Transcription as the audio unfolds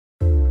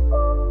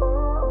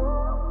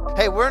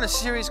Hey, we're in a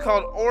series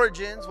called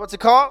Origins. What's it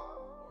called?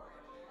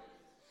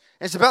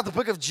 It's about the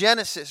book of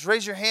Genesis.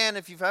 Raise your hand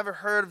if you've ever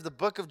heard of the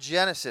book of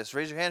Genesis.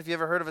 Raise your hand if you've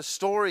ever heard of a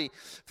story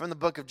from the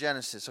book of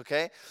Genesis,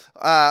 okay?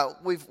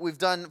 We've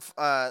done,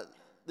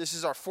 this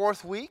is our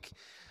fourth week.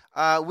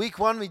 Week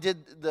one, we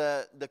did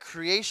the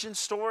creation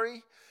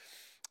story.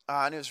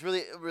 And it was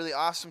really, really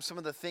awesome, some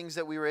of the things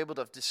that we were able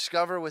to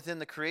discover within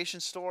the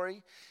creation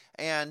story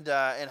and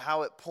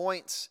how it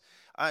points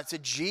to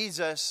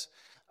Jesus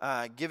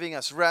giving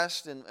us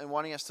rest and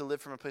wanting us to live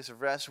from a place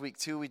of rest. Week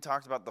two, we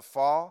talked about the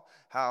fall,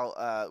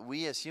 how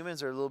we as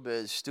humans are a little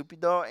bit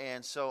stupido,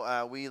 and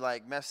so we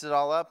messed it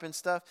all up and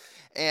stuff.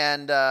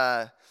 And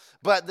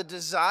but the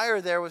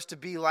desire there was to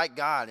be like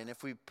God, and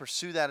if we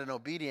pursue that in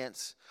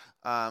obedience,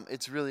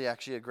 it's really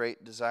actually a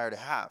great desire to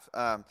have.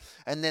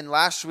 And then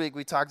last week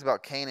we talked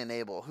about Cain and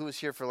Abel. Who was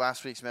here for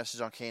last week's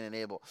message on Cain and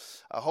Abel?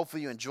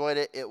 Hopefully you enjoyed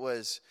it. It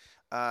was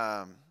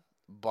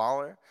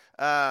baller.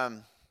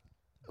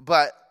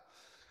 But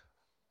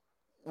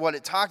what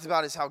it talked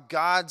about is how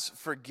God's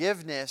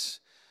forgiveness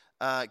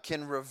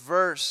can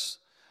reverse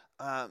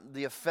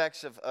the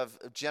effects of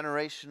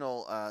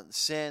generational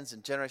sins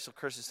and generational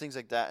curses, things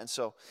like that. And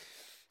so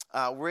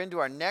we're into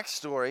our next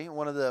story,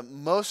 one of the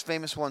most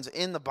famous ones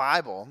in the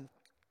Bible.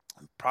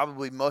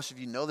 Probably most of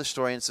you know the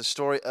story, and it's the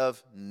story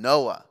of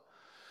Noah.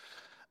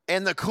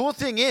 And the cool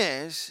thing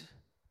is,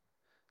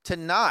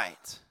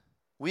 tonight,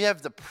 we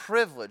have the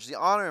privilege, the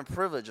honor and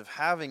privilege of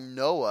having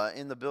Noah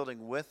in the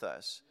building with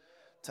us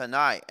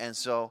tonight. And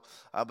so,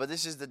 but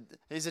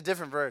he's a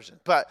different version,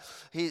 but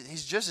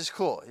he's just as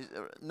cool.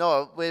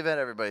 Noah, wave at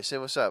everybody. Say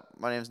what's up.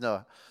 My name's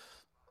Noah.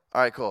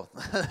 All right, cool.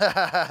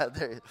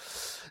 There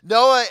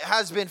Noah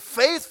has been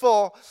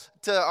faithful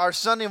to our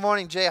Sunday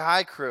morning J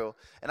High crew,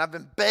 and I've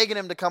been begging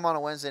him to come on a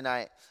Wednesday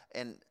night,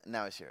 and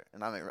now he's here,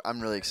 and I'm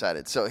really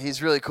excited. So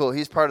he's really cool.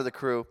 He's part of the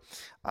crew.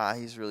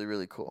 He's really,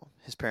 really cool.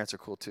 His parents are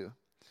cool too.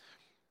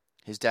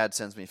 His dad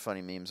sends me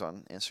funny memes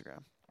on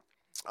Instagram.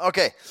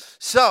 Okay,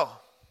 so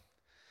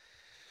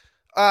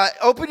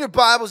open your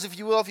Bibles, if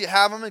you will, if you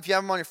have them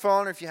on your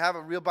phone, or if you have a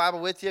real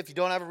Bible with you. If you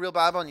don't have a real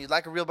Bible and you'd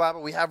like a real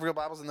Bible, we have real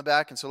Bibles in the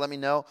back, and so let me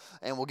know,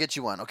 and we'll get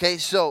you one, okay?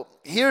 So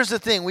here's the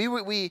thing.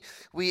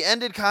 We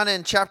ended kind of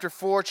in chapter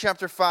 4,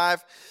 chapter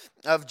 5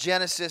 of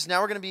Genesis. Now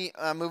we're going to be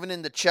moving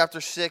into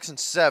chapter 6 and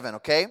 7,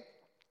 okay?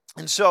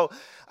 And so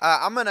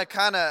I'm going to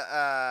kind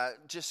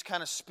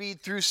of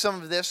speed through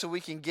some of this so we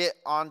can get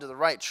onto the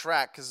right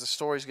track, because the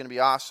story's going to be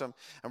awesome,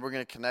 and we're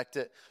going to connect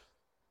it,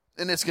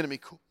 and it's going to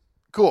be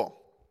cool.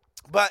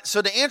 But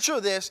so to intro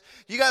this,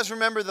 you guys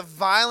remember the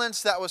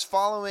violence that was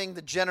following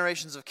the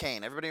generations of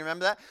Cain. Everybody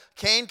remember that?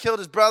 Cain killed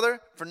his brother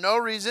for no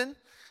reason,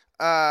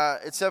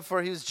 except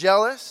for he was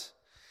jealous.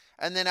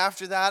 And then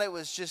after that, it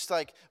was just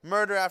like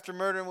murder after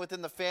murder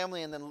within the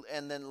family. And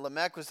then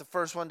Lamech was the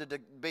first one to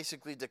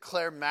basically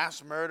declare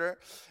mass murder.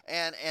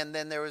 And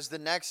then there was the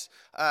next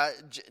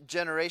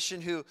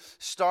generation who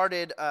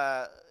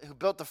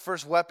built the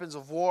first weapons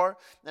of war.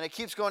 And it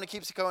keeps going, it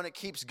keeps going, it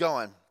keeps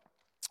going.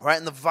 Right?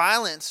 And the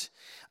violence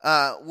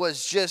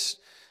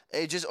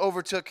it just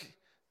overtook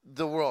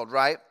the world,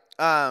 right?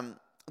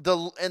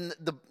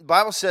 The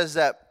Bible says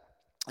that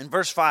in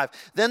verse 5,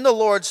 then the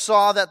Lord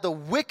saw that the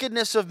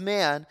wickedness of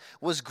man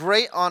was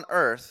great on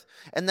earth,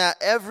 and that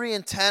every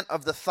intent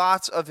of the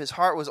thoughts of his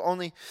heart was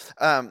only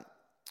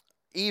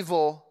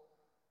evil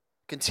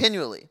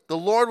continually. The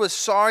Lord was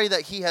sorry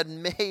that he had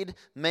made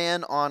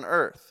man on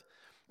earth,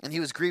 and he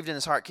was grieved in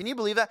his heart. Can you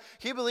believe that?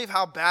 Can you believe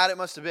how bad it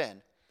must have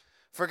been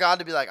for God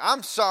to be like,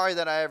 I'm sorry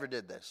that I ever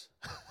did this?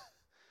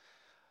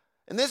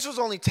 And this was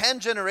only 10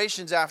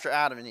 generations after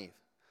Adam and Eve.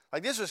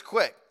 Like, this was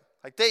quick.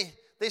 Like, they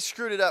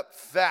screwed it up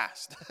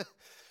fast.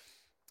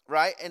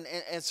 Right?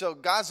 And so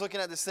God's looking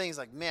at this thing. He's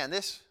like, man,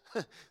 this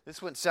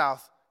went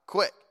south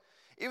quick.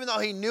 Even though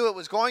he knew it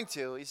was going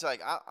to, he's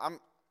like,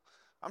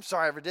 I'm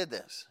sorry I ever did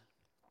this.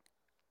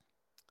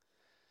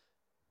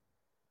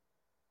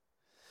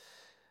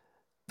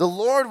 The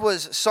Lord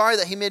was sorry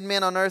that he made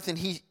man on earth, and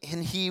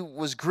he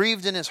was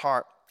grieved in his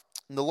heart.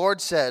 And the Lord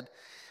said,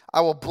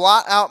 I will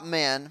blot out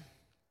man,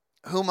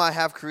 whom I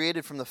have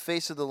created from the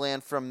face of the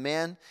land, from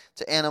man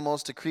to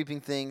animals to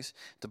creeping things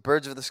to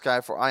birds of the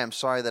sky, for I am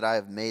sorry that I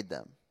have made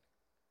them.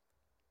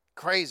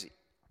 Crazy.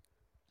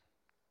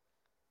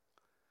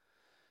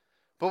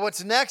 But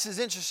what's next is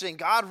interesting.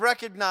 God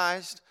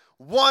recognized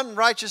one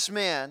righteous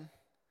man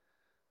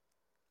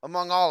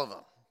among all of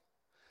them.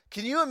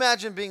 Can you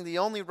imagine being the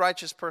only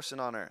righteous person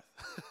on earth?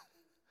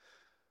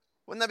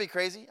 Wouldn't that be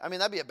crazy? I mean,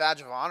 that'd be a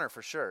badge of honor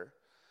for sure.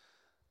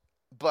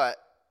 But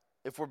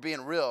if we're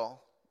being real,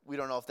 we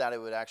don't know if that it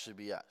would actually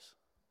be us.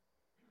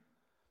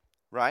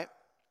 Right?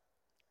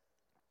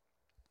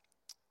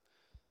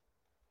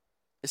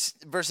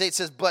 Verse 8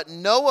 says, but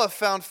Noah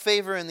found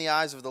favor in the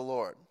eyes of the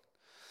Lord.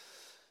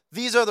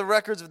 These are the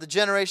records of the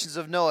generations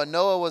of Noah.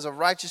 Noah was a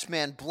righteous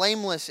man,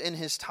 blameless in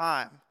his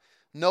time.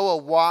 Noah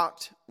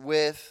walked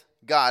with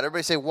God.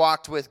 Everybody say,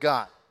 walked with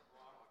God.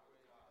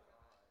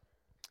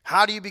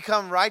 How do you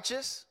become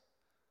righteous?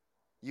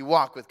 You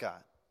walk with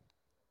God.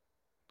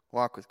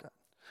 Walk with God.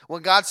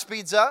 When God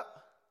speeds up,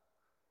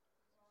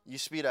 you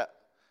speed up.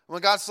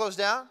 When God slows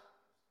down,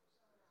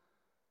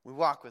 we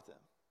walk with him.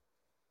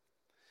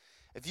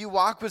 If you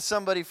walk with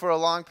somebody for a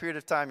long period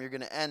of time, you're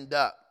going to end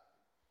up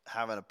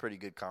having a pretty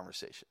good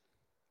conversation.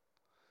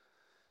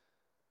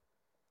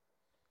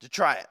 Just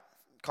try it.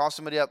 Call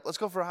somebody up. Let's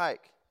go for a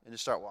hike. And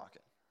just start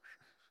walking.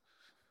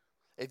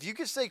 If you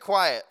can stay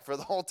quiet for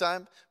the whole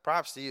time,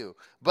 props to you.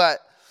 But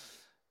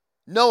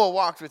Noah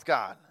walked with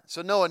God.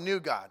 So Noah knew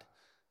God.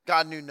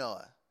 God knew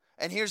Noah.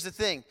 And here's the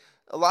thing.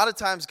 A lot of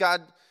times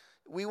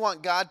we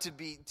want God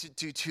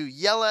to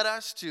yell at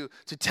us, to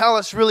tell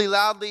us really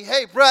loudly,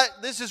 hey, Brett,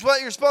 this is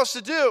what you're supposed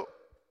to do.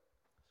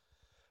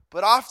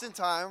 But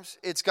oftentimes,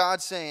 it's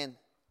God saying,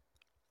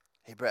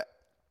 hey, Brett,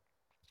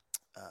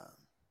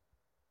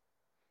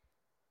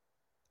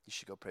 you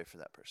should go pray for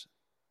that person.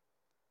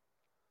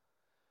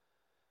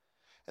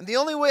 And the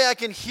only way I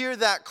can hear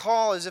that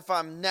call is if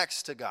I'm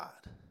next to God.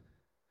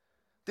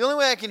 The only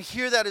way I can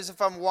hear that is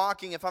if I'm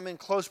walking, if I'm in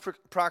close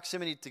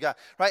proximity to God.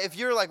 Right? If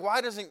you're like,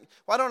 why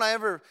don't I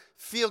ever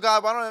feel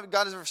God? Why don't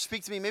God ever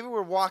speak to me? Maybe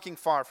we're walking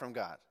far from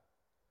God.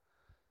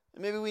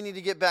 And maybe we need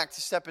to get back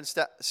to step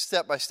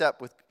by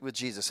step with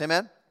Jesus.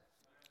 Amen?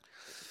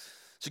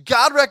 So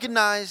God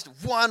recognized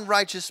one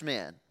righteous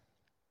man.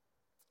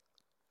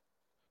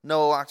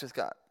 Noah walked with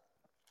God.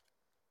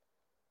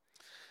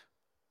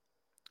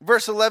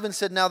 Verse 11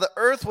 said, now the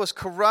earth was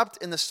corrupt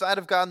in the sight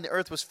of God, and the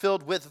earth was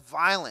filled with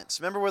violence.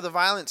 Remember where the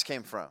violence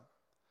came from?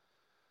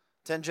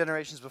 10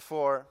 generations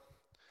before,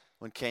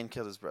 when Cain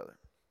killed his brother.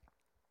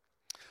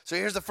 So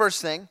here's the first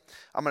thing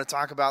I'm going to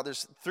talk about.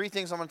 There's 3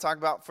 things I'm going to talk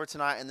about for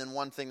tonight, and then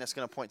one thing that's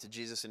going to point to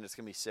Jesus, and it's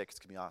going to be sick, it's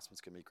going to be awesome,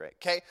 it's going to be great.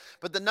 Okay?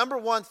 But the number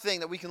one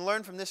thing that we can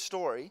learn from this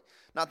story,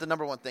 not the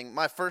number one thing,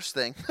 my first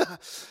thing,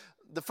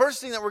 the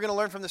first thing that we're going to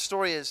learn from this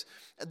story is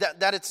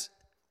that it's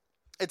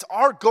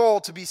our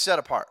goal to be set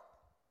apart.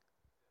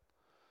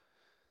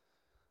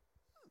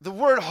 The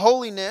word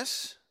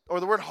holiness, or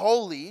the word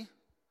holy,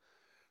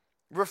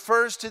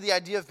 refers to the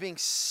idea of being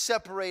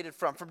separated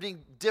from being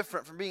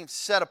different, from being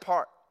set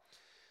apart.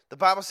 The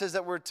Bible says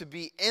that we're to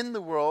be in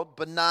the world,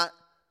 but not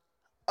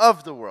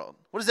of the world.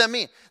 What does that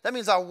mean? That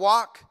means I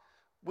walk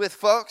with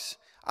folks.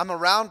 I'm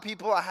around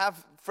people. I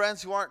have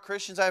friends who aren't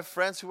Christians. I have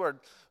friends who are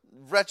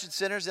wretched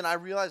sinners, and I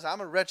realize I'm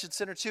a wretched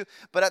sinner too.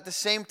 But at the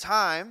same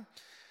time,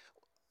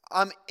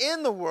 I'm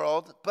in the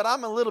world, but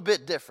I'm a little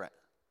bit different.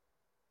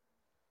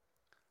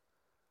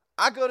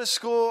 I go to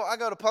school, I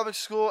go to public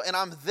school, and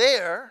I'm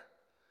there,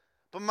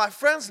 but my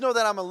friends know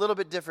that I'm a little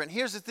bit different.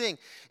 Here's the thing.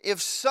 If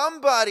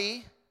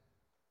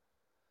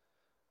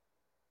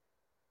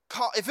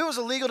it was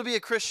illegal to be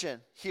a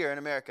Christian here in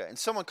America, and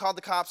someone called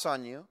the cops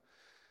on you,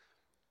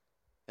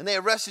 and they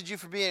arrested you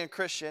for being a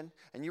Christian,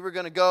 and you were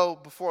going to go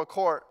before a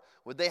court,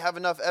 would they have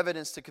enough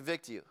evidence to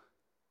convict you?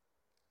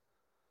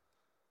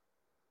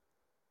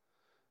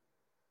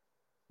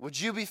 Would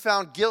you be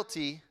found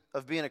guilty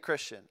of being a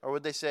Christian? Or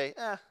would they say,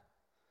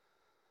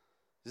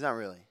 he's not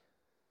really.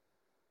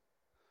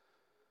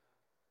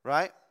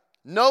 Right?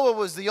 Noah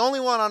was the only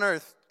one on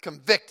earth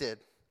convicted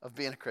of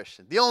being a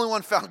Christian. The only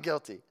one found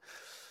guilty.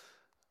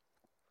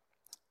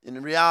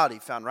 In reality,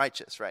 found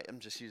righteous, right? I'm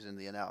just using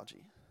the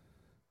analogy.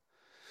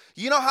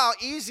 You know how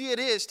easy it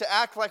is to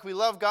act like we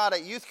love God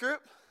at youth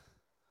group?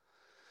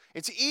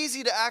 It's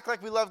easy to act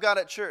like we love God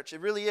at church.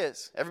 It really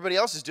is. Everybody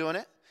else is doing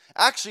it.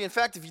 Actually, in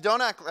fact, if you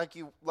don't act like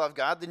you love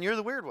God, then you're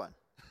the weird one.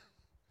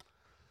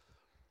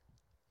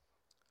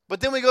 But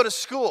then we go to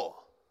school.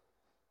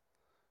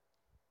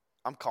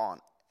 I'm calling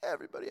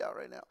everybody out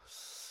right now.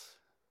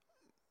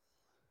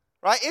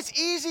 Right? It's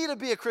easy to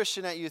be a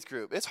Christian at youth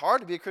group. It's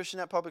hard to be a Christian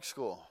at public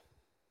school.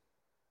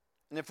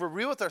 And if we're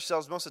real with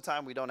ourselves, most of the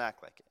time we don't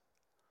act like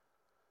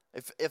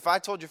it. If I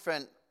told your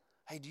friend,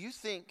 hey, do you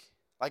think,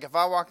 like if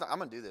I walked on, I'm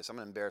going to do this. I'm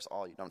going to embarrass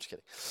all of you. No, I'm just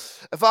kidding.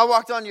 If I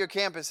walked onto your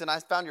campus and I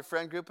found your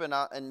friend group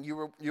and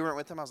you weren't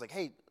with them, I was like,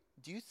 hey,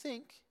 do you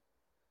think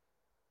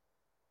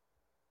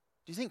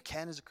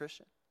Ken is a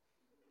Christian?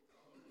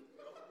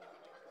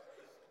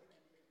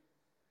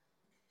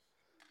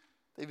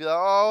 They'd be like,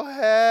 oh,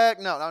 heck.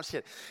 No, I'm just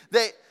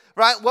kidding.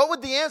 Right? What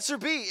would the answer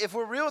be if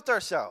we're real with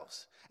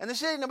ourselves? And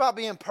this ain't about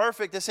being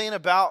perfect. This ain't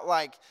about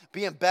like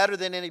being better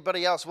than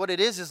anybody else. What it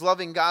is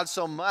loving God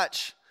so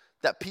much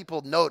that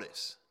people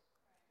notice.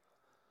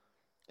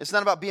 It's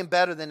not about being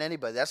better than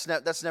anybody.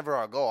 That's never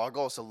our goal. Our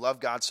goal is to love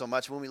God so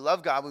much. When we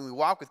love God, when we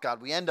walk with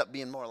God, we end up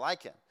being more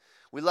like him.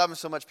 We love him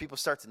so much people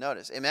start to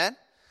notice. Amen?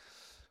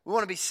 We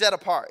want to be set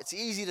apart. It's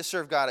easy to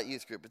serve God at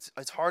youth group.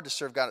 It's hard to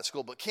serve God at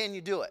school. But can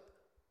you do it?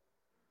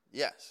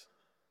 Yes.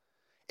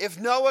 If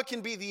Noah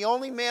can be the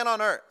only man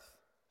on earth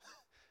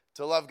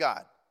to love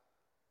God,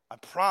 I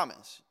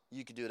promise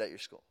you could do it at your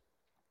school.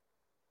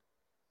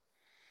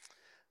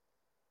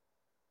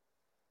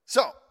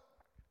 So,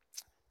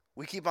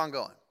 we keep on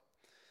going.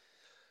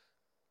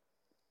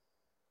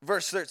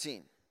 Verse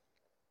 13.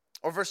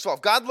 Or verse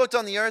 12. God looked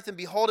on the earth, and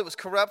behold, it was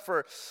corrupt,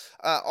 for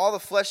all the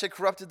flesh had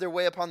corrupted their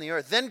way upon the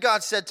earth. Then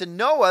God said to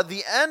Noah,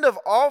 the end of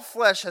all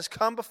flesh has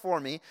come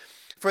before me,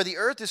 for the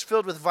earth is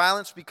filled with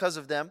violence because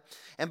of them.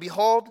 And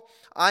behold,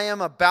 I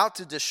am about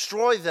to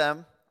destroy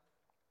them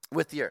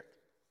with the earth.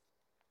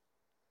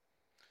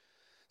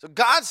 So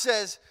God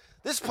says,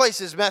 this place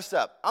is messed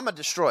up. I'm going to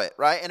destroy it,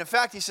 right? And in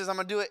fact, he says, I'm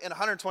going to do it in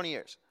 120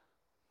 years.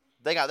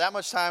 They got that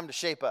much time to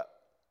shape up.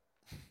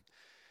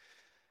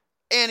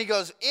 And he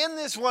goes, in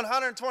this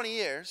 120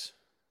 years,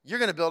 you're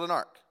going to build an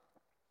ark.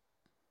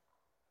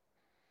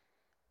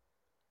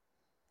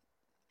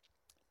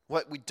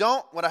 What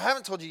I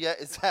haven't told you yet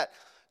is that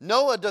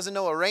Noah doesn't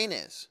know what rain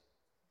is.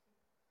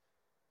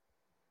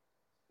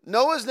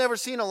 Noah's never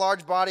seen a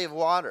large body of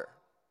water.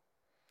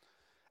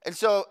 And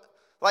so,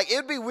 it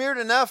would be weird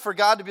enough for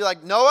God to be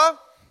like, Noah,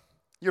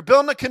 you're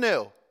building a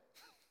canoe.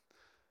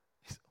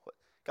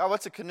 God,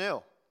 what's a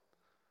canoe?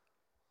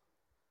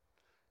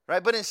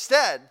 Right? But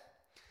instead,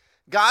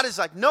 God is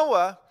like,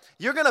 Noah,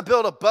 you're going to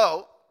build a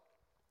boat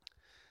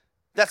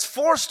that's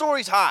 4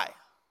 stories high.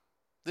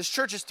 This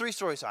church is 3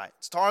 stories high.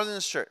 It's taller than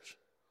this church.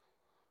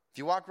 If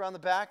you walk around the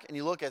back and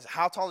you look at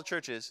how tall the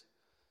church is,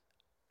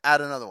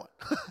 add another one.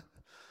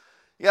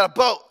 You got a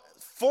boat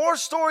 4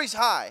 stories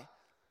high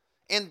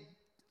and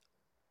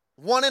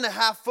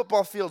 1.5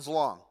 football fields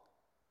long.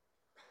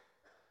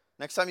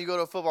 Next time you go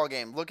to a football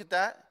game, look at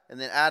that and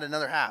then add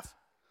another half.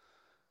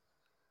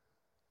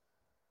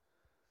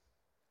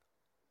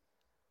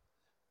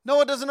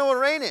 Noah doesn't know what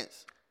rain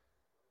is.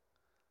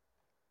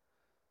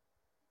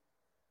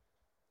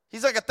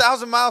 He's like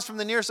 1,000 miles from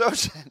the nearest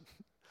ocean.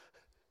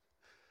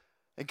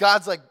 And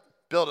God's like,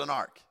 build an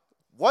ark.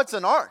 What's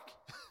an ark?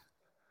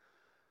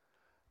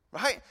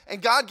 Right?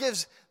 And God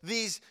gives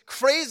these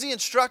crazy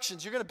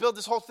instructions. You're going to build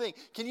this whole thing.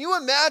 Can you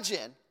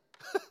imagine,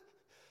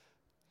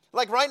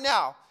 right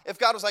now, if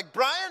God was like,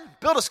 Brian,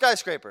 build a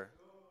skyscraper.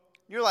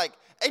 You're like,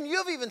 and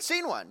you've even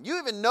seen one. You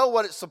even know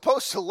what it's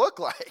supposed to look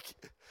like.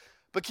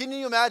 But can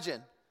you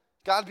imagine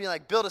God being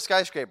like, build a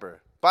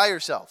skyscraper by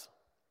yourself?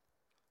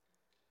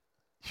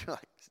 You're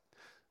like,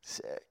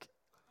 sick.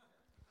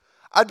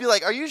 I'd be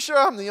like, are you sure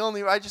I'm the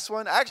only righteous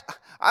one? Actually,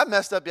 I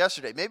messed up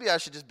yesterday. Maybe I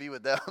should just be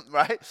with them,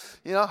 right?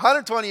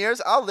 120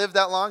 years, I'll live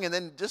that long and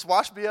then just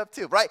wash me up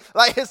too, right?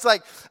 It's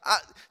like,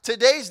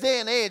 today's day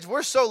and age,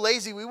 we're so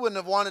lazy we wouldn't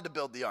have wanted to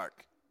build the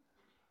ark.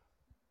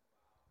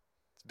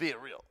 It's being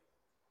real.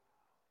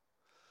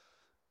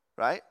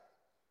 Right?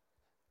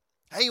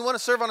 Hey, you want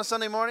to serve on a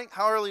Sunday morning?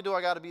 How early do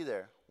I got to be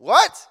there?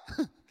 What?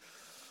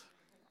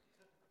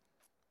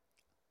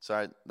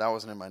 Sorry, that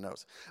wasn't in my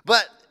notes.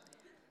 But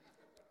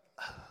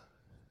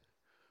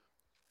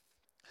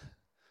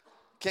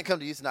can't come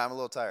to you tonight. I'm a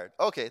little tired.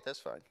 Okay, that's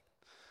fine.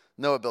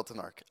 Noah built an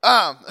ark.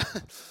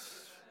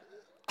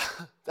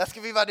 That's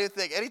going to be my new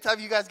thing. Anytime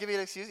you guys give me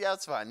an excuse, yeah,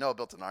 that's fine. Noah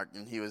built an ark,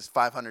 and he was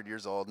 500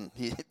 years old, and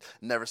he had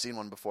never seen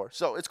one before.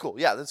 So it's cool.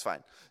 Yeah, that's fine.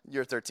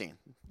 You're 13.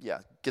 Yeah,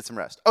 get some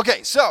rest.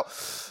 Okay, so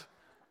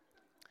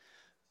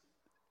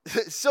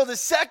the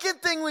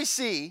second thing we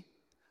see,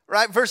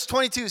 right, verse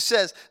 22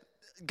 says,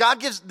 God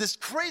gives this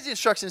crazy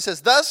instruction. It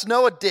says, thus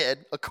Noah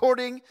did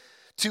according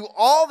to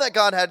all that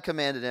God had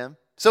commanded him.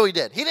 So he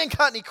did. He didn't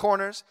cut any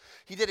corners.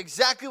 He did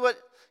exactly what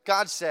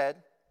God said,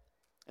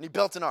 and he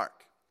built an ark.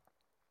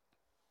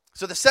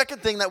 So the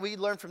second thing that we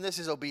learn from this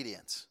is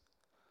obedience,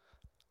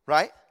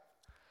 right?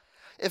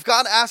 If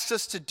God asks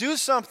us to do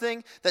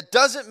something that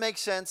doesn't make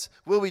sense,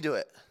 will we do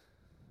it?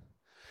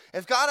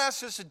 If God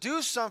asks us to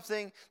do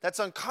something that's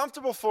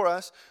uncomfortable for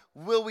us,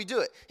 will we do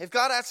it? If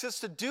God asks us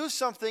to do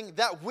something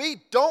that we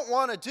don't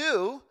want to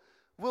do,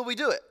 will we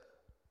do it?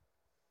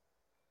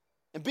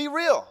 And be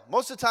real.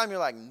 Most of the time you're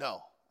like,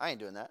 no, I ain't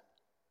doing that.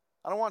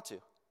 I don't want to.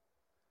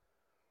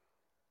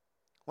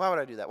 Why would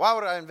I do that? Why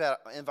would I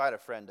invite a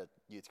friend to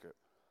youth group?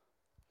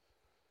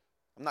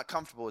 I'm not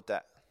comfortable with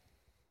that.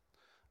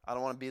 I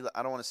don't want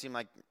to seem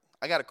like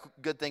I got a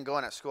good thing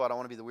going at school. I don't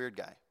want to be the weird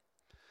guy.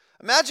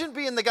 Imagine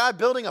being the guy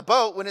building a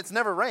boat when it's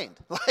never rained.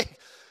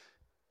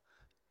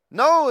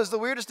 Noah was the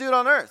weirdest dude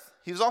on earth.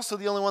 He was also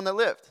the only one that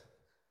lived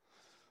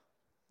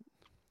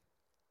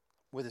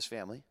with his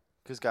family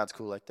because God's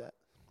cool like that.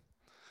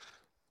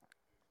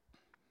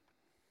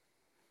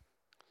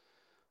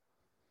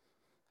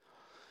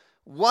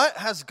 What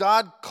has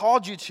God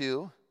called you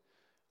to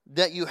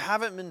that you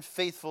haven't been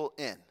faithful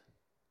in?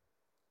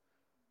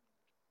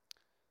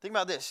 Think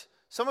about this.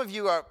 Some of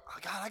you are, oh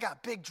God, I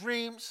got big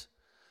dreams.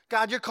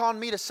 God, you're calling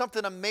me to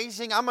something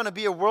amazing. I'm going to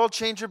be a world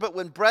changer. But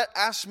when Brett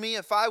asked me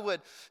if I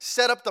would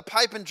set up the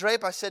pipe and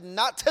drape, I said,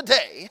 not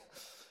today.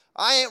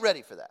 I ain't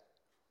ready for that.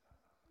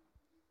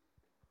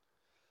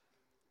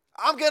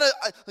 I'm going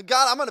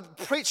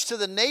to preach to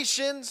the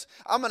nations.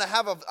 I'm going to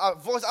have a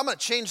voice. I'm going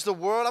to change the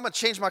world. I'm going to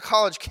change my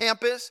college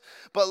campus.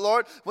 But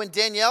Lord, when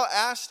Danielle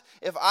asked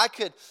if I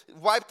could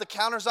wipe the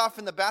counters off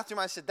in the bathroom,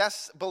 I said,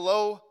 that's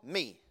below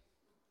me.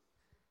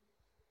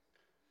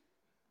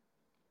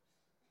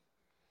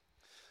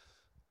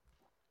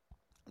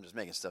 I'm just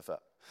making stuff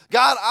up.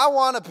 God, I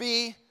want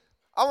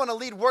to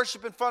lead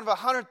worship in front of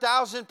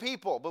 100,000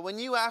 people. But when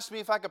you asked me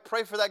if I could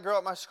pray for that girl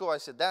at my school, I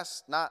said,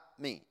 that's not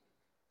me.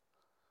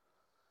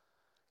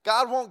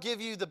 God won't give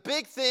you the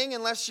big thing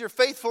unless you're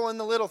faithful in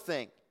the little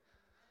thing.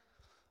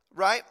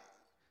 Right?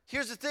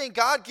 Here's the thing.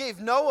 God gave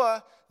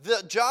Noah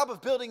the job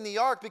of building the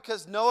ark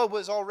because Noah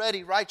was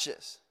already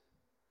righteous.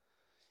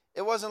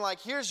 It wasn't like,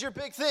 here's your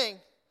big thing.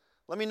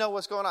 Let me know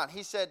what's going on.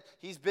 He said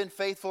he's been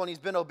faithful and he's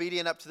been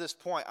obedient up to this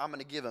point. I'm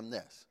going to give him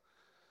this.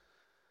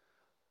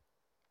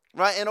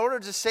 Right? In order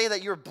to say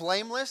that you're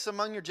blameless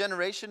among your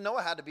generation,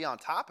 Noah had to be on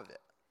top of it.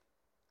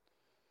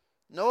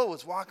 Noah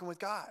was walking with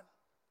God,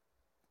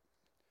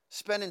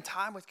 spending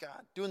time with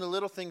God, doing the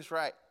little things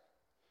right.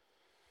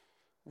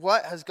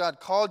 What has God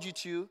called you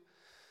to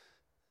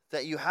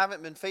that you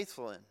haven't been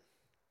faithful in?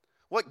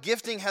 What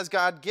gifting has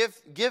God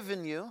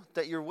given you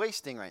that you're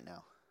wasting right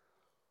now?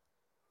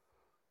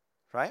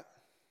 Right?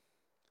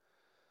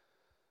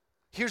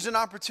 Here's an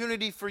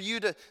opportunity for you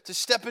to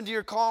step into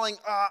your calling.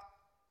 I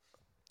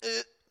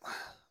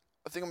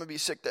think I'm going to be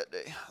sick that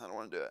day. I don't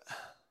want to do it.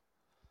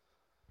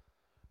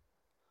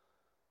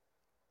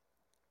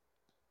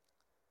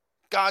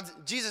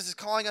 Jesus is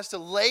calling us to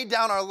lay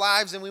down our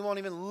lives, and we won't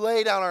even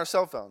lay down our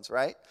cell phones,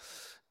 right?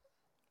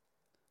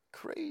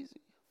 Crazy.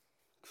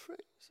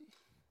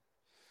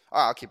 All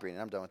right, I'll keep reading.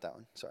 I'm done with that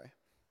one. Sorry.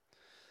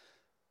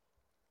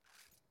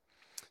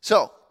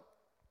 So,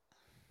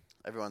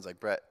 everyone's like,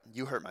 Brett,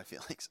 you hurt my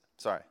feelings.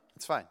 Sorry.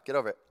 It's fine. Get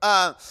over it.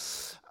 I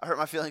hurt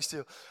my feelings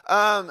too.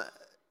 How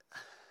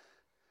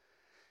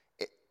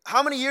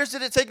many years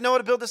did it take Noah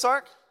to build this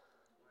ark?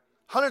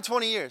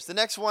 120 years. The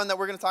next one that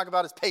we're going to talk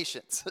about is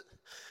patience.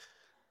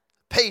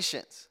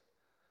 Patience.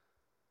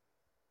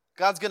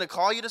 God's going to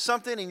call you to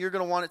something, and you're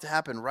going to want it to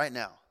happen right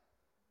now.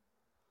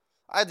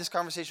 I had this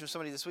conversation with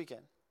somebody this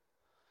weekend.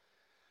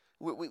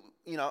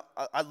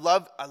 I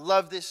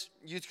love this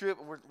youth group.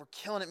 We're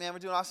killing it, man. We're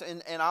doing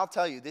awesome. And I'll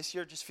tell you, this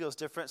year just feels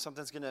different.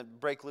 Something's going to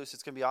break loose.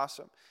 It's going to be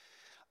awesome.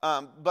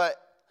 But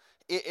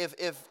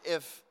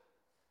if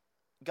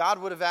God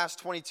would have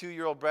asked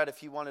 22-year-old Brett if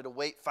he wanted to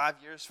wait 5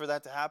 years for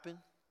that to happen,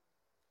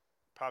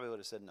 probably would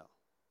have said no.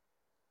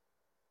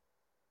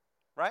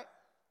 Right?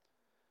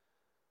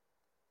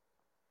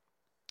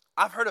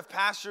 I've heard of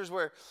pastors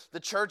where the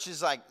church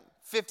is like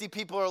 50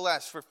 people or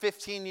less for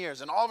 15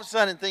 years, and all of a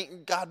sudden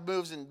God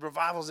moves and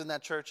revivals in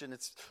that church and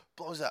it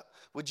blows up.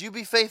 Would you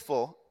be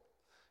faithful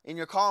in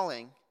your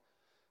calling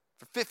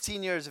for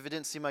 15 years if it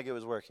didn't seem like it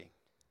was working?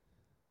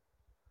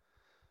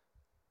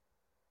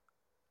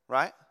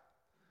 Right?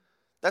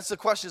 That's the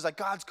question. Is like,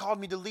 God's called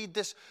me to lead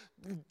this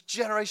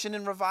generation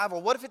in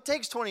revival. What if it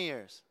takes 20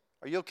 years?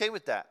 Are you okay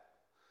with that?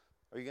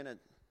 Or are you going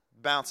to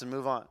bounce and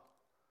move on?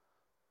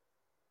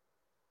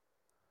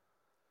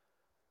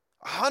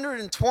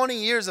 120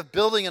 years of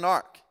building an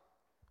ark.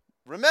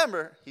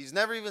 Remember, he's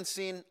never even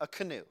seen a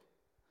canoe.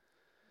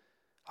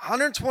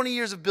 120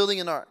 years of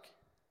building an ark.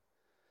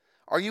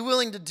 Are you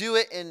willing to do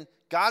it in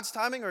God's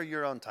timing or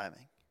your own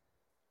timing?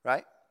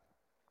 Right?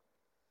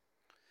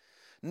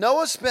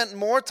 Noah spent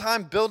more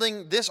time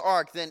building this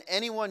ark than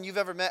anyone you've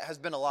ever met has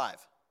been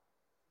alive.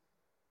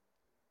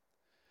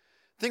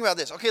 Think about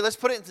this. Okay, let's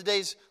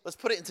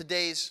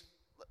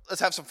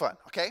have some fun,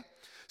 okay?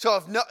 So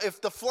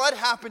if the flood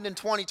happened in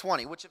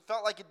 2020, which it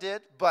felt like it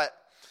did, but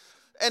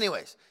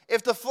anyways,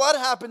 if the flood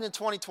happened in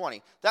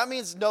 2020, that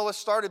means Noah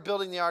started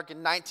building the ark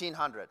in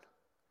 1900.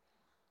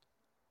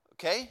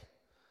 Okay?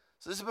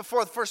 So this is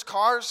before the first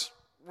cars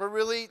were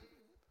really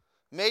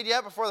made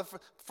yet, before the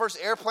first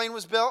airplane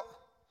was built.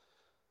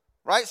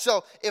 Right?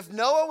 So if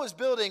Noah was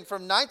building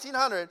from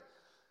 1900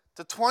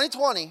 to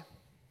 2020,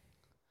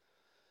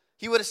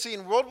 he would have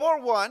seen World War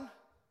I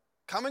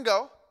come and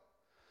go.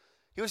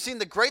 He would have seen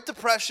the Great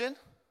Depression.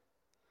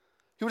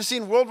 He would have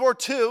seen World War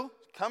II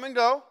come and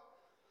go.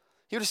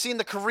 He would have seen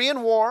the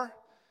Korean War.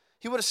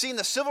 He would have seen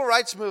the Civil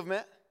Rights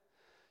Movement.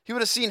 He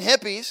would have seen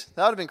hippies.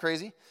 That would have been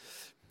crazy.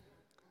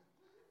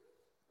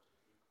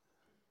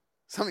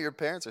 Some of your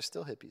parents are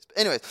still hippies. But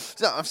anyways,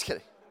 no, I'm just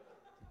kidding.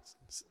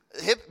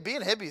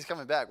 Being hippie is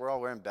coming back. We're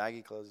all wearing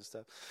baggy clothes and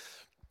stuff.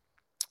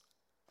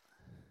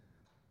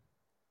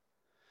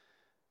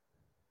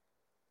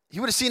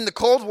 He would have seen the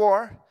Cold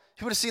War.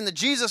 He would have seen the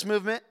Jesus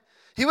movement.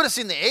 He would have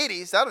seen the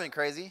 80s. That would have been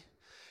crazy.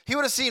 He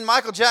would have seen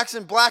Michael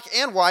Jackson, black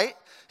and white.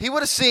 He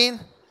would have seen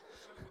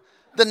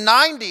the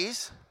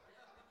 90s.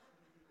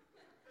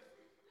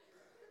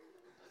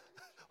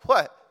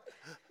 What?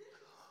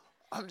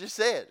 I'm just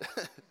saying.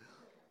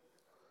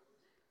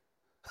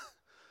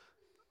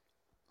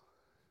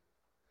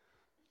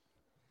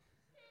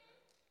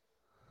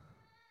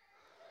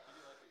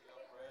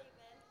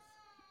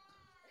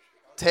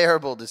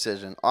 Terrible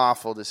decision.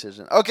 Awful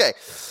decision. Okay.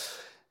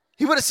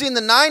 He would have seen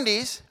the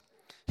 90s.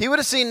 He would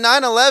have seen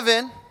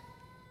 9/11.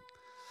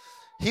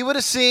 He would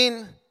have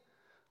seen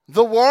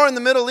the war in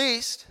the Middle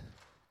East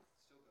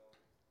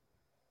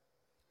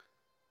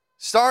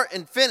start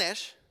and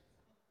finish.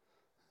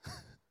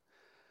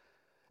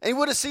 And he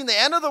would have seen the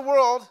end of the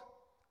world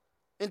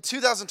in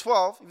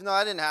 2012, even though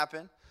that didn't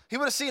happen. He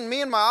would have seen me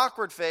in my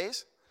awkward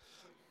phase.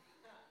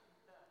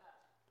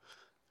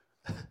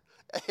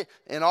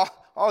 And all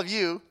of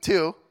you,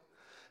 too.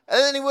 And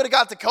then he would have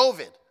got to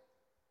COVID.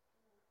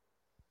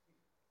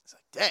 It's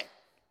like, dang.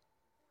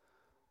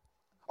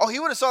 Oh, he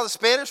would have saw the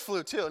Spanish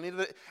flu, too.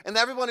 And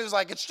everyone who was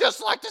like, it's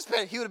just like the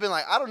Spanish. He would have been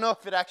like, I don't know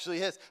if it actually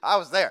is. I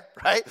was there,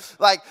 right?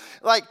 Like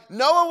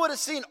Noah would have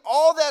seen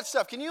all that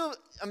stuff. Can you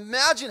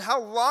imagine how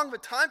long of a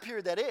time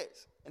period that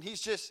is? And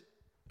he's just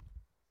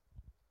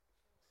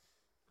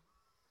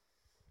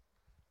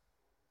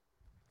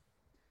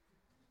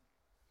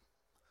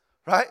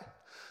right?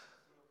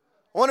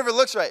 I wonder if it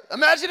looks right.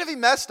 Imagine if he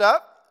messed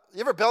up. You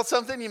ever built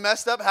something, you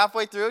messed up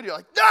halfway through, and you're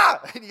like, ah!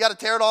 And you got to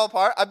tear it all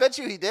apart? I bet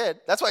you he did.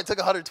 That's why it took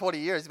 120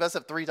 years. He messed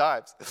up 3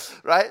 times,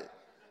 right?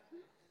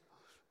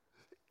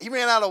 He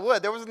ran out of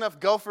wood. There wasn't enough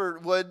gopher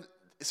wood,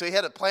 so he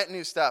had to plant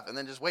new stuff and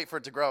then just wait for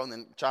it to grow and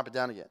then chop it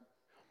down again.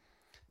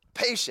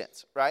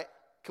 Patience, right?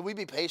 Can we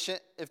be patient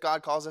if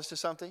God calls us to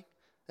something?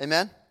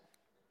 Amen?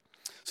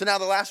 So now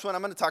the last one,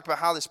 I'm going to talk about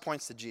how this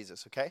points to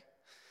Jesus, okay?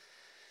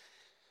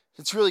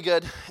 It's really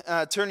good.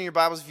 Turn in your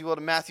Bibles, if you will,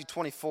 to Matthew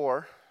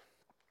 24.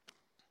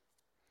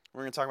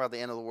 We're going to talk about the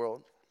end of the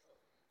world.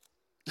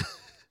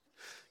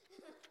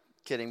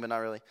 Kidding, but not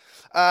really.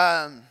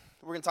 We're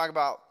going to talk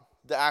about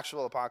the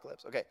actual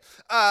apocalypse. Okay.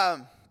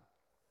 But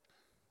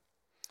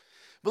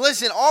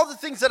listen, all the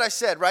things that I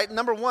said, right?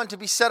 Number 1, to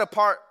be set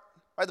apart.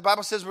 Right? The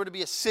Bible says we're to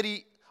be a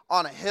city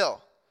on a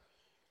hill.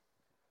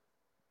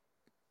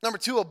 Number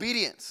 2,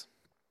 obedience.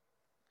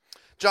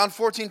 John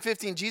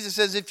 14:15, Jesus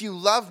says, if you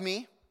love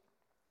me,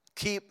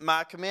 keep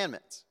my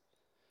commandments.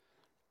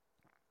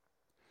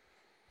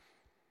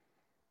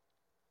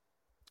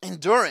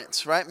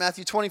 Endurance, right?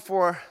 Matthew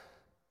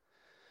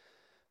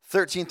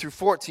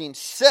 24:13-14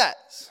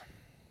 says,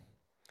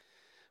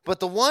 but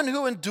the one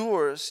who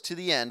endures to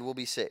the end will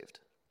be saved.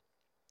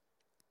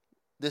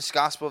 This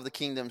gospel of the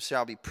kingdom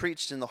shall be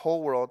preached in the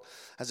whole world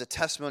as a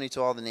testimony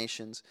to all the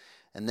nations,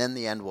 and then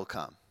the end will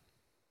come.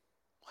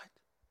 What?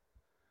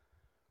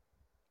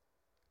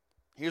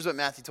 Here's what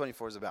Matthew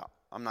 24 is about.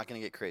 I'm not going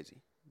to get crazy.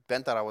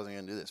 Ben thought I wasn't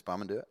going to do this, but I'm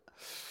going to do it.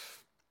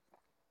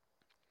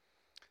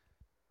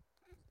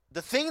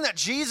 The thing that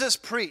Jesus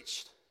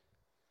preached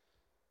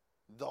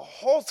the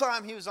whole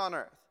time he was on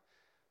earth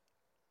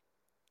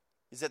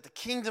is that the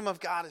kingdom of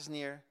God is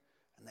near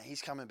and that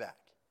he's coming back.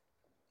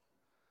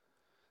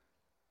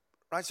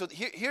 Right? So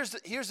here's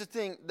the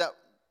thing that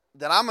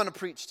I'm going to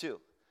preach too,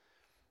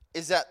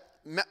 is that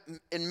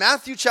in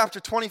Matthew chapter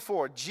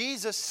 24,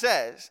 Jesus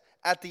says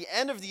at the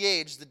end of the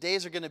age, the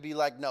days are going to be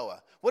like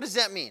Noah. What does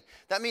that mean?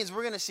 That means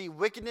we're going to see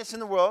wickedness in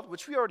the world,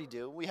 which we already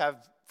do. We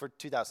have for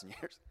 2,000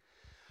 years.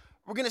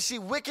 We're going to see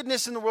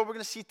wickedness in the world. We're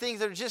going to see things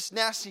that are just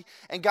nasty.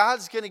 And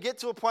God's going to get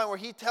to a point where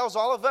he tells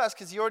all of us,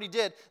 because he already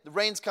did, the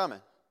rain's coming.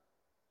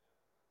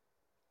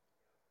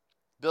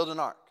 Build an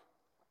ark.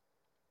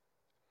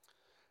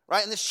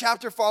 Right? And this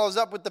chapter follows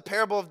up with the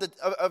parable of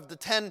the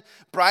 10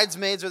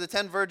 bridesmaids or the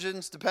 10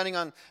 virgins, depending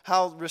on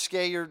how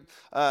risque your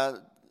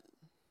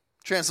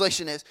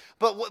translation is.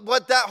 But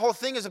what that whole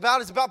thing is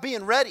about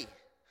being ready.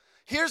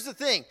 Here's the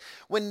thing.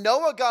 When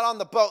Noah got on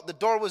the boat, the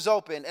door was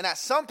open, and at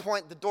some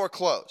point, the door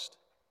closed.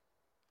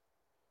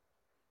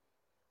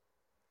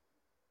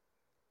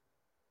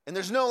 And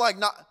there's no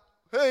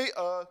hey,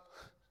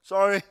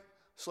 sorry,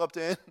 slept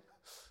in.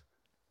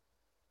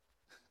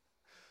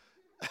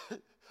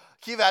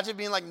 Can you imagine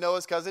being like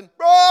Noah's cousin?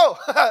 Bro,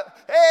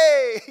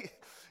 hey,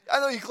 I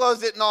know you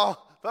closed it and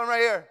all, but I'm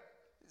right here.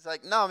 He's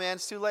like, no, man,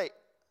 it's too late.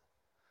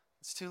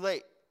 It's too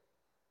late.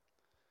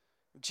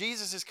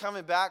 Jesus is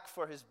coming back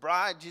for his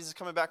bride. Jesus is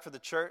coming back for the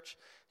church.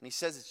 And he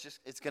says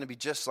it's going to be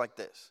just like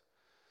this.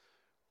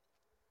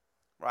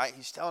 Right?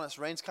 He's telling us,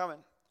 rain's coming.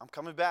 I'm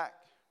coming back.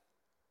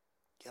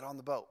 Get on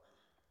the boat.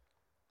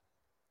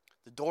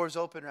 The door's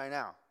open right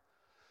now.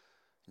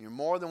 And you're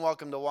more than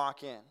welcome to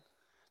walk in,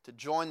 to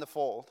join the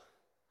fold.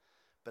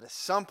 But at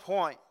some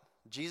point,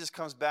 Jesus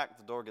comes back,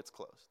 the door gets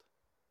closed.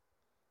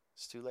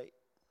 It's too late.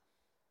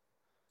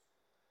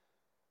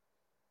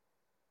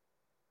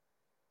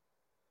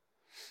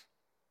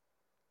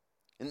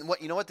 And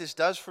you know what this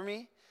does for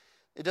me?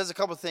 It does a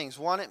couple of things.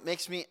 One, it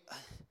makes me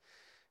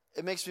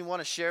want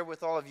to share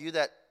with all of you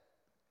that,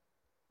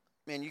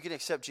 man, you can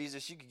accept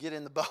Jesus. You can get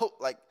in the boat.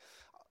 Like,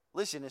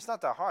 listen, it's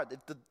not that hard.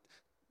 The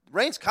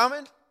rain's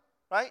coming,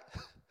 right?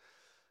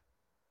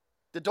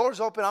 The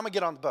door's open. I'm going to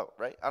get on the boat,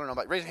 right? I don't know.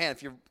 But raise your hand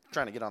if you're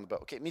trying to get on the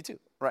boat. Okay, me too,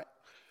 right?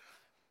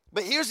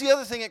 But here's the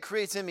other thing it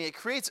creates in me. It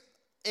creates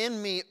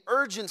in me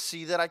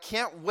urgency that I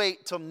can't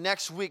wait till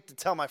next week to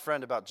tell my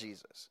friend about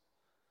Jesus.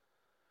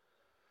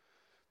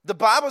 The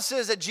Bible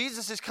says that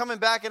Jesus is coming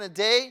back in a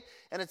day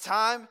and a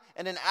time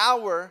and an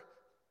hour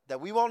that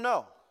we won't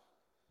know.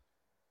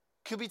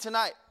 Could be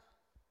tonight.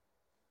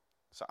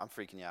 So I'm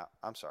freaking you out.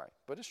 I'm sorry,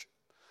 but it's true.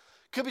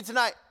 Could be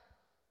tonight.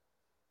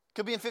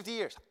 Could be in 50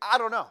 years. I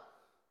don't know.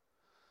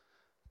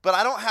 But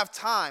I don't have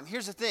time.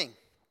 Here's the thing.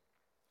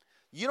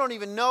 You don't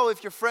even know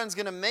if your friend's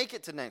going to make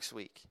it to next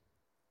week.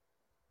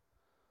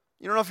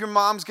 You don't know if your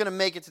mom's going to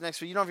make it to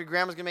next week. You don't know if your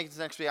grandma's going to make it to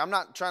next week. I'm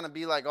not trying to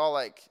be like all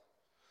like,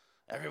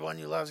 everyone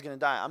you love is going to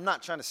die. I'm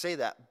not trying to say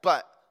that.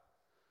 But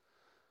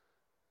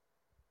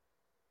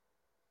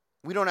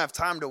we don't have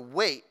time to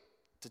wait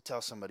to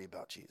tell somebody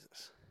about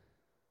Jesus.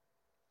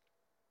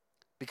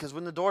 Because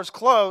when the door's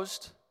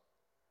closed,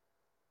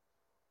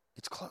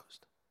 it's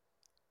closed.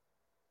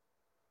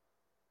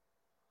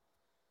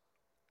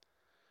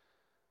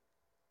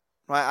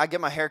 Right, I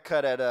get my hair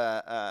cut at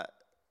a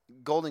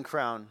Golden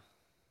Crown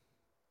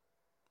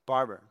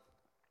barber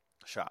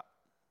shop.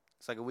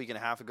 It's like a week and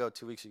a half ago,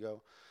 2 weeks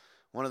ago.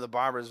 One of the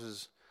barbers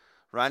was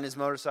riding his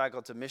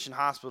motorcycle to Mission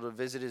Hospital to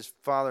visit his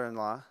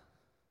father-in-law,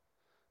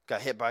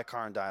 got hit by a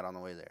car and died on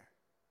the way there.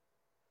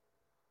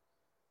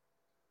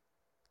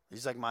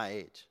 He's like my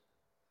age.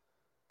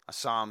 I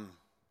saw him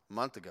a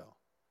month ago.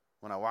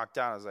 When I walked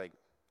out, I was like,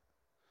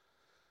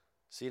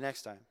 see you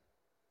next time.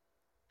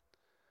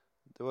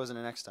 There wasn't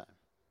a next time.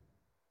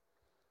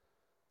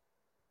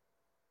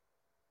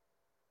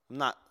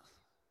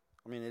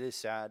 It is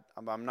sad.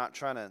 I'm not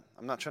trying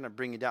to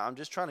bring you down. I'm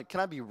just trying to,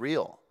 can I be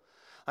real?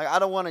 Like, I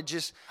don't want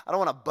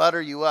to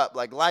butter you up.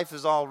 Like, life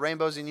is all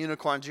rainbows and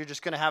unicorns. You're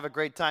just going to have a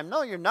great time.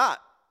 No, you're not.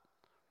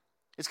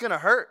 It's going to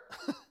hurt.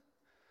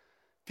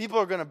 People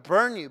are going to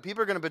burn you.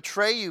 People are going to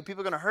betray you.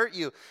 People are going to hurt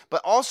you.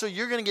 But also,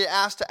 you're going to get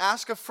asked to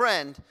ask a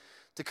friend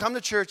to come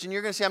to church, and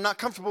you're going to say, I'm not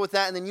comfortable with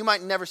that, and then you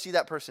might never see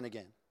that person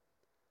again.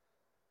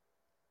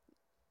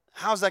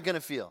 How's that going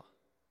to feel?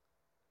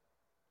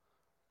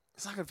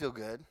 It's not going to feel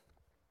good.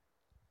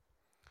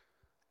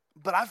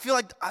 But I feel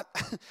like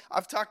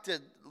I've talked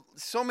to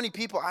so many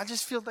people. I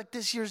just feel like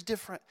this year's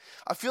different.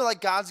 I feel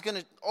like God's going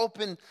to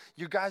open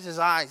your guys'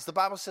 eyes. The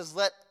Bible says,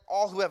 let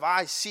all who have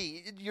eyes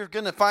see. You're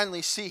going to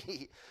finally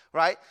see,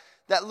 right?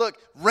 That, look,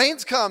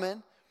 rain's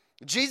coming.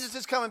 Jesus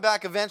is coming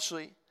back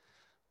eventually.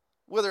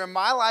 Whether in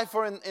my life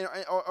or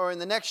in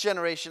the next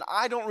generation,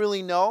 I don't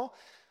really know.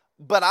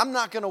 But I'm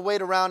not going to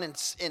wait around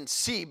and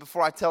see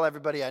before I tell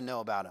everybody I know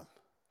about him.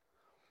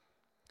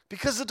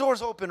 Because the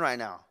door's open right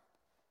now.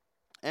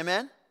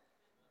 Amen?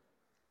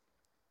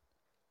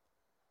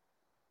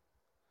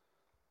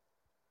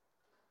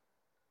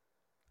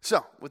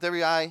 So, with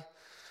every eye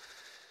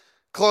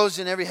closed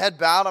and every head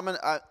bowed,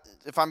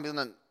 if I'm going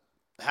to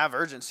have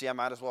urgency, I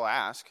might as well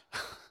ask.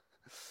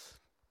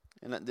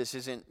 And this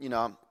isn't,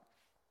 I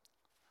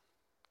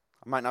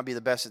might not be the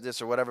best at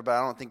this or whatever, but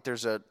I don't think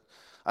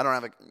I don't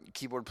have a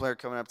keyboard player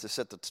coming up to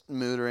set the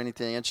mood or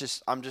anything.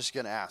 I'm just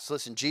going to ask.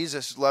 Listen,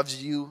 Jesus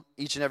loves you,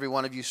 each and every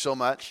one of you, so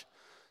much.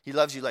 He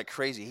loves you like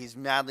crazy. He's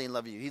madly in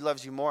love with you. He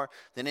loves you more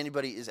than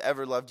anybody has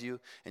ever loved you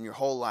in your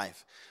whole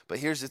life. But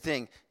here's the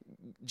thing.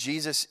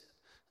 Jesus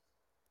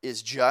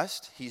is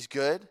just. He's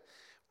good.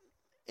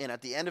 And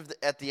at the end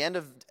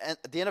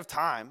of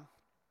time,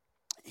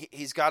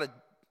 he's got to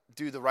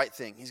do the right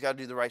thing. He's got to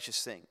do the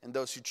righteous thing. And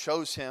those who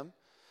chose him,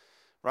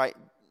 right?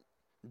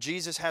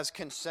 Jesus has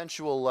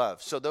consensual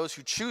love. So those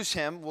who choose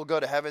him will go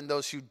to heaven.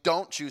 Those who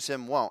don't choose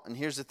him won't. And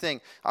here's the thing.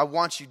 I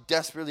want you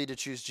desperately to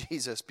choose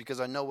Jesus because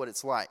I know what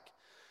it's like.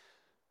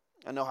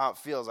 I know how it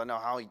feels. I know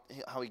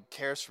how he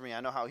cares for me. I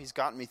know how he's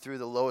gotten me through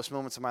the lowest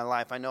moments of my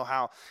life. I know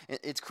how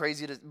it's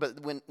crazy. But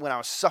when I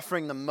was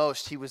suffering the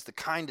most, he was the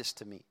kindest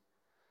to me.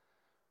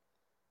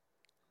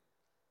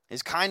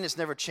 His kindness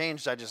never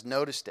changed. I just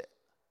noticed it.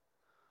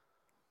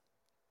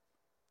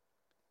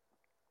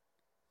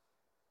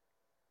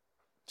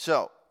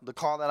 So, the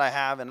call that I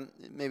have, and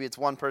maybe it's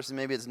one person,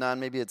 maybe it's none,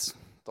 maybe it's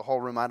the whole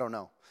room, I don't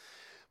know.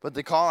 But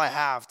the call I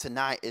have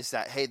tonight is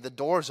that, hey, the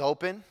door's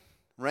open,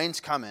 rain's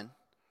coming.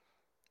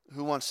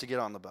 Who wants to get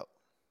on the boat?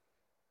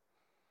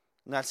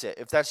 And that's it.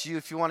 If that's you,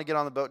 if you want to get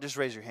on the boat, just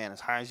raise your hand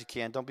as high as you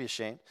can. Don't be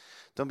ashamed.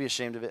 Don't be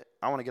ashamed of it.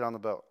 I want to get on the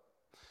boat.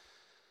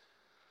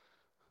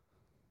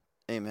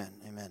 Amen.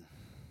 Amen.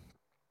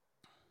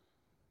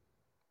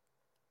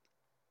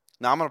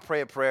 Now I'm going to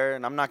pray a prayer,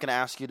 and I'm not going to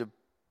ask you to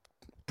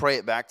pray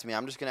it back to me.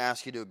 I'm just going to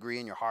ask you to agree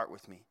in your heart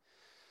with me.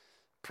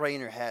 Pray in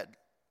your head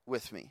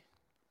with me.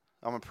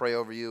 I'm going to pray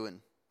over you,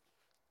 and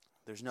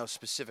there's no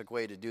specific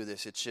way to do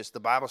this. It's just the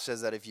Bible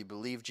says that if you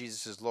believe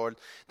Jesus is Lord,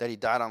 that he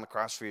died on the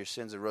cross for your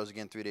sins and rose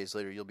again 3 days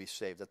later, you'll be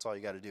saved. That's all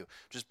you got to do.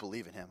 Just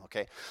believe in him,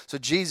 okay? So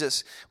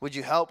Jesus, would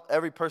you help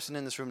every person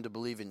in this room to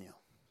believe in you?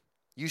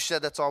 You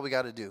said that's all we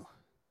got to do.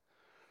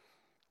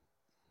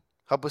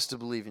 Help us to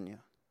believe in you.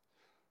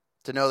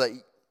 To know that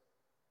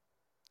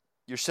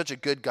you're such a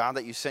good God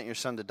that you sent your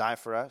son to die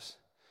for us.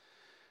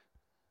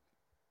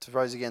 To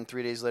rise again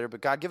 3 days later.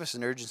 But God, give us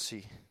an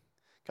urgency.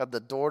 God, the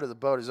door to the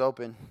boat is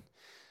open.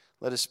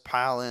 Let us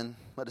pile in.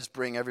 Let us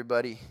bring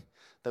everybody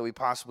that we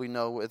possibly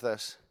know with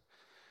us.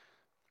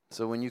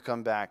 So when you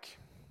come back,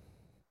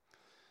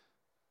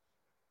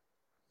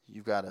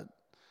 you've got an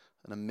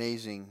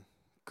amazing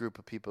group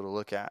of people to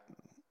look at.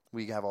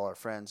 We have all our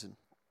friends. And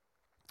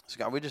so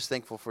God, we're just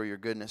thankful for your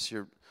goodness,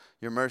 your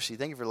mercy.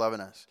 Thank you for loving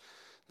us.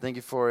 Thank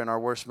you for, in our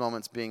worst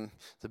moments, being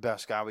the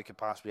best God we could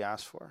possibly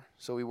ask for.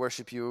 So we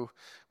worship you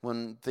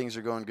when things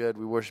are going good.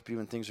 We worship you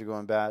when things are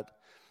going bad.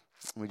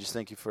 We just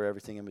thank you for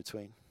everything in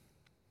between.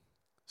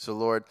 So,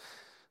 Lord,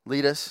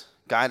 lead us,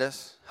 guide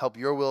us, help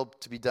your will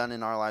to be done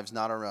in our lives,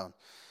 not our own.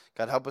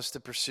 God, help us to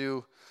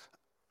pursue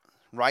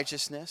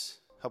righteousness.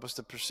 Help us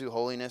to pursue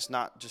holiness,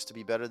 not just to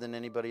be better than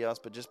anybody else,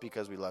 but just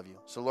because we love you.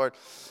 So, Lord,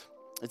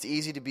 it's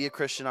easy to be a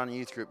Christian on a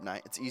youth group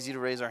night. It's easy to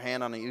raise our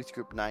hand on a youth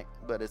group night,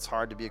 but it's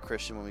hard to be a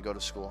Christian when we go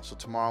to school. So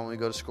tomorrow when we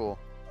go to school,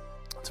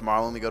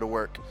 tomorrow when we go to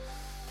work,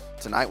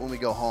 tonight when we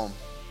go home,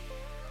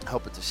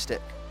 help it to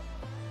stick.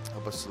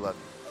 Help us to love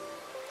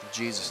you. In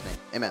Jesus' name,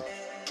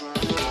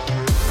 amen.